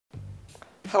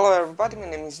Hello everybody, my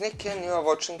name is Nick and you are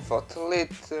watching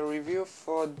Leet review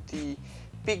for the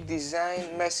Peak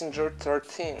Design Messenger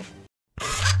 13.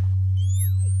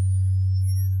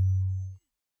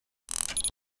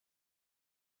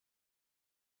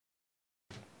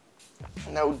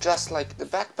 Now, just like the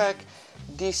backpack,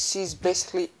 this is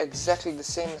basically exactly the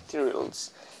same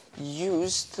materials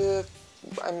used,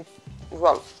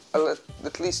 well,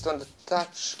 at least on the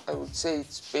touch, I would say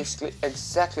it's basically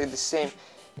exactly the same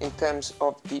in terms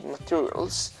of the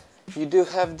materials. You do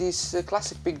have this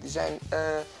classic Peak Design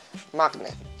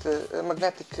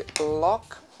magnetic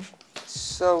lock.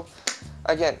 So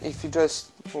again, if you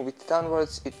just move it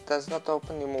downwards, it does not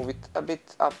open. You move it a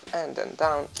bit up and then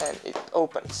down and it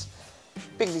opens.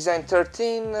 Peak Design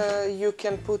 13, you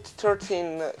can put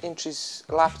 13 inches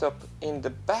laptop in the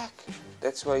back,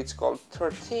 that's why it's called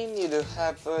 13. You do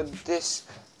have this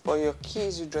for your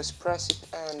keys, you just press it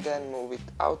and then move it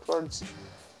outwards.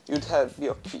 You'd have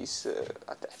your keys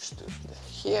attached to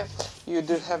here. You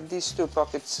do have these two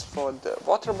pockets for the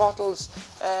water bottles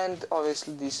and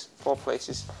obviously these four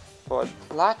places for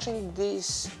latching.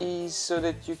 This is so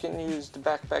that you can use the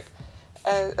backpack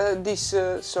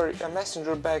a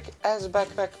messenger bag as a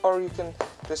backpack, or you can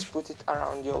just put it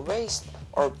around your waist,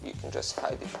 or you can just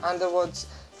hide it underwards.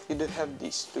 You do have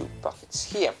these two pockets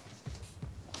here.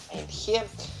 And here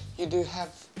you do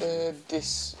have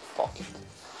this pocket.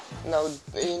 Now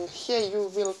in here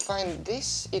you will find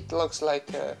this. It looks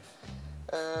like a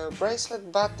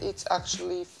bracelet, but it's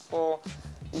actually for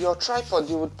your tripod.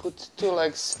 You would put two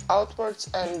legs outwards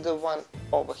and the one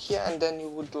over here, and then you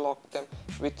would lock them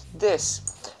with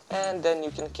this, and then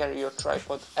you can carry your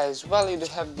tripod as well. You do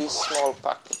have this small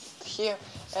pocket here,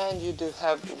 and you do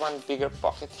have one bigger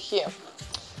pocket here.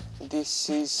 This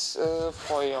is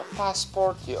for your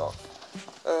passport, your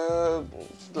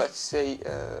let's say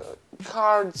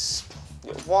cards,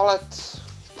 your wallet,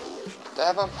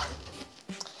 whatever.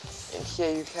 And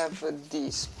here you have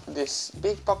this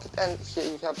big pocket, and here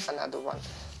you have another one,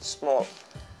 small.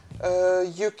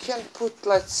 You can put,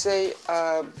 let's say,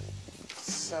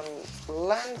 some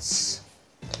lens,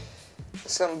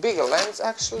 some bigger lens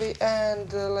actually,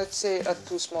 and let's say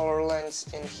two smaller lens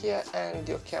in here, and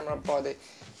your camera body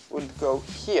would go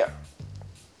here.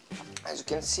 As you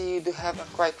can see, you do have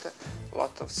quite a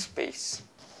lot of space.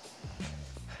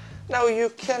 Now you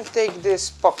can take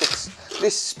these pockets,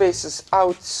 these spaces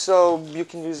out, so you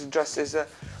can use it just as a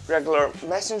regular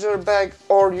messenger bag,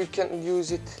 or you can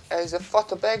use it as a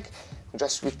photo bag,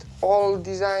 just with all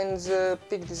designs.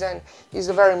 Peak Design is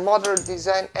a very modern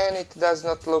design, and it does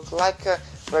not look like a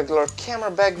regular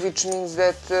camera bag, which means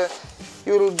that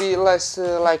you will be less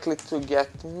likely to get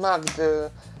mugged.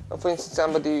 For instance,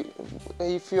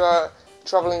 if you are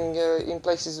traveling in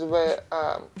places where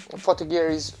photo gear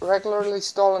is regularly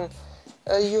stolen,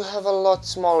 you have a lot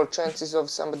smaller chances of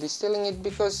somebody stealing it,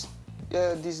 because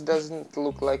this doesn't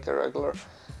look like a regular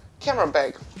camera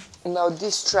bag. Now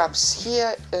these straps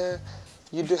here,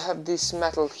 you do have this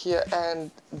metal here,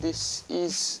 and this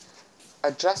is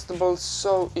adjustable,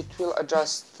 so it will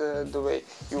adjust the way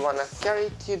you want to carry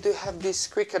it. You do have this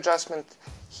quick adjustment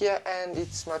here, and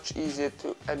it's much easier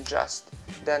to adjust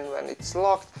than when it's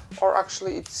locked, or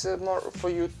actually it's more for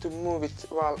you to move it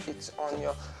while it's on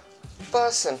your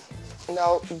person.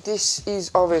 Now this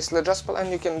is obviously adjustable,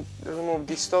 and you can remove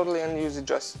this totally and use it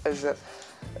just as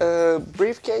a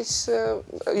briefcase.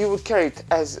 You would carry it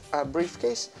as a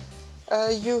briefcase.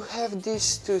 You have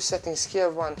these two settings here,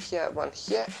 one here,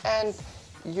 and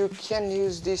you can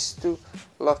use this to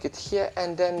lock it here,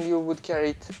 and then you would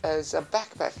carry it as a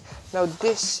backpack. Now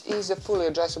this is a fully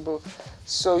adjustable,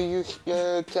 so you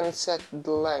can set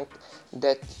the length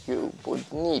that you would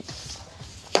need.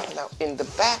 Now in the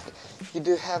back you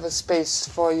do have a space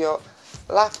for your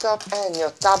laptop, and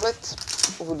your tablet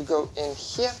would go in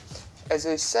here. As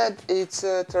I said, it's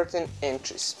 13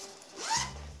 inches.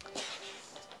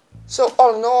 So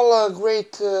all in all, a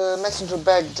great messenger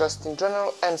bag just in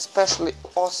general, and especially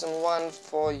awesome one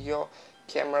for your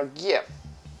camera gear.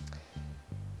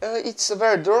 It's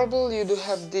very durable. You do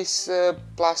have this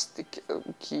plastic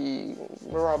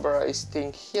rubberized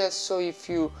thing here, so if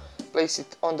you place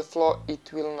it on the floor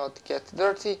it will not get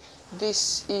dirty.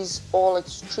 This is all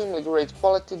extremely great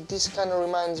quality. This kind of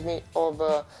reminds me of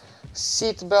a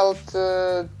seat belt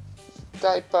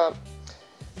type,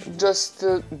 just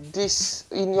this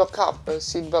in your cup,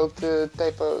 seatbelt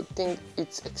type of thing.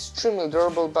 It's extremely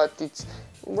durable, but it's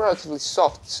relatively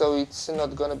soft, so it's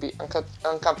not gonna be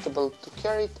uncomfortable to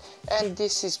carry it. And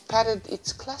this is padded.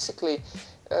 It's classically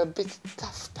a bit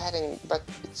tough padding, but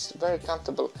it's very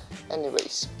comfortable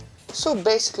anyways. So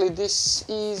basically this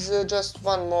is just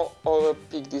one more of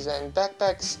Pig Design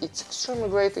backpacks. It's extremely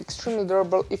great, extremely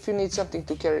durable if you need something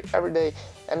to carry every day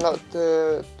and not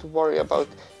to worry about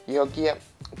your gear.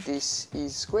 This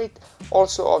is great.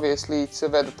 Also obviously it's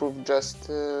weatherproof, just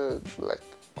like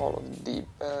all of the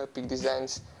Pig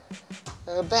Designs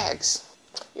bags.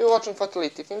 You're watching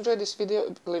Leet. If you enjoyed this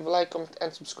video, leave a like, comment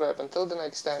and subscribe. Until the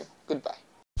next time, goodbye.